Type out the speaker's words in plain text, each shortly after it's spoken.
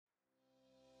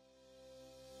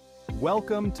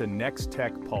Welcome to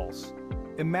NexTech Pulse.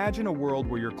 Imagine a world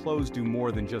where your clothes do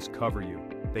more than just cover you.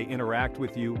 They interact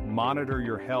with you, monitor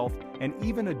your health, and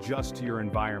even adjust to your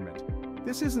environment.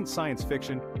 This isn't science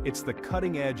fiction, it's the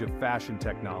cutting edge of fashion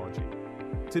technology.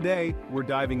 Today, we're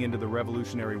diving into the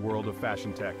revolutionary world of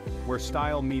fashion tech, where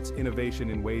style meets innovation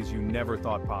in ways you never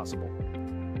thought possible.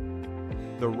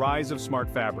 The rise of smart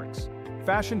fabrics.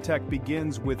 Fashion tech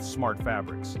begins with smart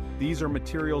fabrics. These are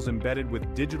materials embedded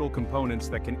with digital components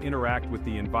that can interact with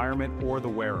the environment or the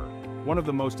wearer. One of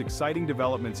the most exciting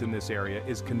developments in this area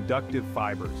is conductive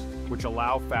fibers, which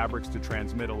allow fabrics to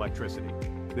transmit electricity.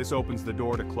 This opens the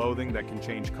door to clothing that can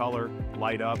change color,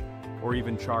 light up, or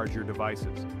even charge your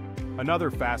devices. Another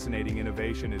fascinating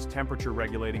innovation is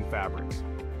temperature-regulating fabrics.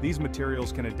 These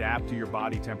materials can adapt to your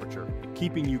body temperature,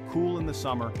 keeping you cool in the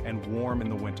summer and warm in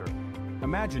the winter.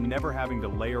 Imagine never having to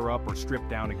layer up or strip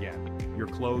down again. Your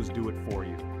clothes do it for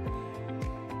you.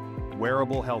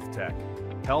 Wearable health tech.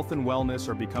 Health and wellness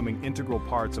are becoming integral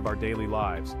parts of our daily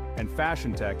lives, and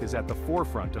fashion tech is at the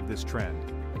forefront of this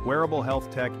trend. Wearable health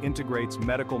tech integrates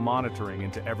medical monitoring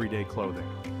into everyday clothing.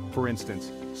 For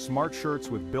instance, smart shirts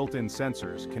with built-in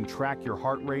sensors can track your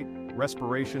heart rate,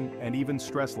 respiration, and even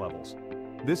stress levels.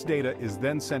 This data is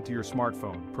then sent to your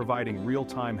smartphone, providing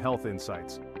real-time health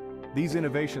insights. These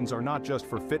innovations are not just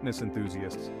for fitness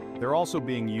enthusiasts, they're also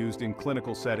being used in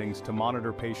clinical settings to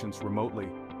monitor patients remotely.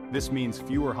 This means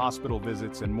fewer hospital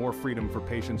visits and more freedom for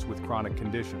patients with chronic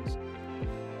conditions.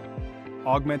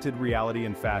 Augmented reality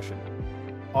in fashion.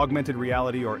 Augmented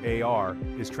reality, or AR,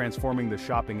 is transforming the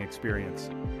shopping experience.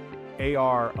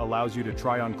 AR allows you to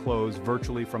try on clothes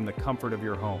virtually from the comfort of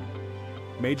your home.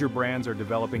 Major brands are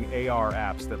developing AR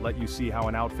apps that let you see how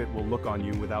an outfit will look on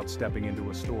you without stepping into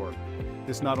a store.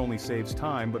 This not only saves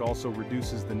time but also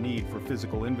reduces the need for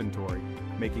physical inventory,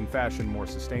 making fashion more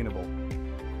sustainable.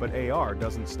 But AR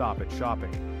doesn't stop at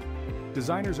shopping.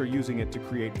 Designers are using it to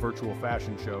create virtual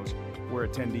fashion shows, where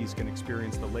attendees can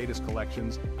experience the latest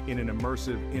collections in an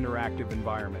immersive, interactive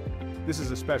environment. This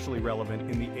is especially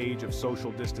relevant in the age of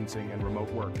social distancing and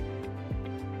remote work.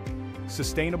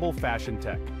 Sustainable fashion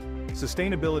tech.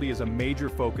 Sustainability is a major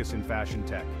focus in fashion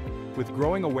tech. With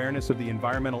growing awareness of the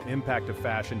environmental impact of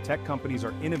fashion, tech companies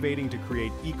are innovating to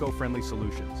create eco-friendly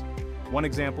solutions. One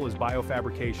example is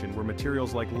biofabrication, where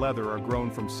materials like leather are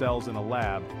grown from cells in a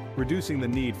lab, reducing the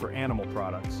need for animal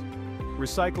products.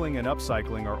 Recycling and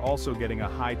upcycling are also getting a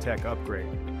high-tech upgrade.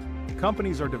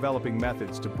 Companies are developing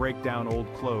methods to break down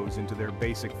old clothes into their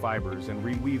basic fibers and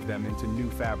reweave them into new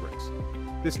fabrics.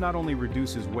 This not only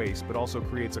reduces waste but also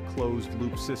creates a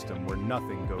closed-loop system where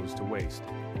nothing goes to waste.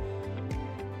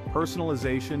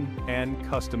 Personalization and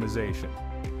customization.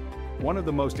 One of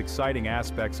the most exciting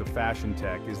aspects of fashion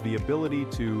tech is the ability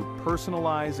to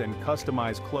personalize and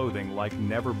customize clothing like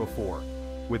never before.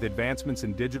 With advancements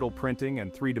in digital printing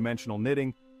and three-dimensional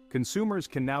knitting, consumers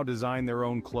can now design their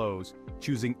own clothes,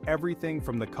 choosing everything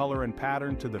from the color and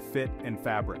pattern to the fit and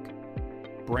fabric.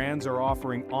 Brands are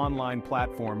offering online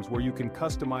platforms where you can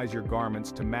customize your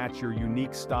garments to match your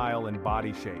unique style and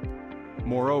body shape.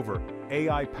 Moreover,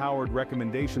 AI-powered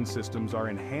recommendation systems are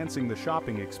enhancing the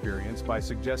shopping experience by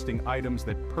suggesting items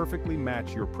that perfectly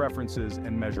match your preferences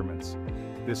and measurements.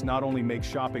 This not only makes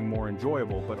shopping more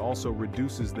enjoyable but also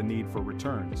reduces the need for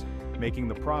returns, making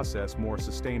the process more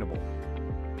sustainable.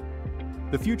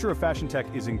 The future of fashion tech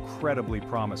is incredibly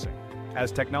promising.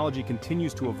 As technology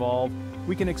continues to evolve,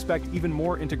 we can expect even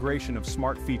more integration of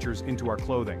smart features into our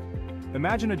clothing.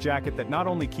 Imagine a jacket that not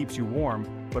only keeps you warm,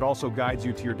 but also guides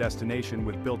you to your destination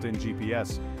with built-in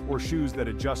GPS, or shoes that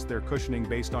adjust their cushioning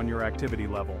based on your activity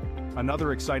level.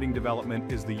 Another exciting development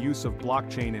is the use of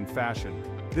blockchain in fashion.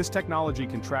 This technology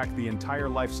can track the entire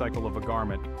life cycle of a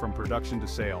garment, from production to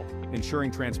sale,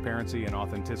 ensuring transparency and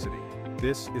authenticity.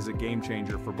 This is a game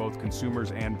changer for both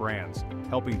consumers and brands,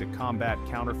 helping to combat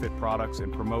counterfeit products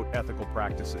and promote ethical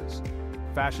practices.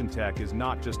 Fashion tech is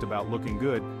not just about looking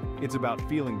good, it's about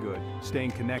feeling good,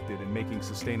 staying connected, and making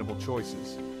sustainable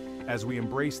choices. As we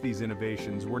embrace these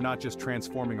innovations, we're not just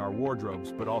transforming our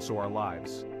wardrobes, but also our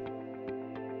lives.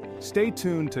 Stay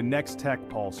tuned to NexTech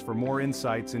Pulse for more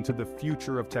insights into the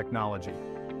future of technology.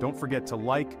 Don't forget to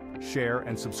like, share,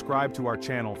 and subscribe to our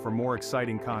channel for more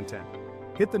exciting content.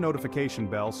 Hit the notification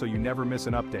bell so you never miss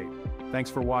an update. Thanks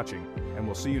for watching, and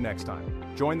we'll see you next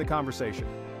time. Join the conversation.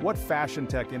 What fashion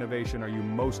tech innovation are you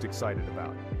most excited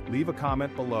about? Leave a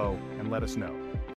comment below and let us know.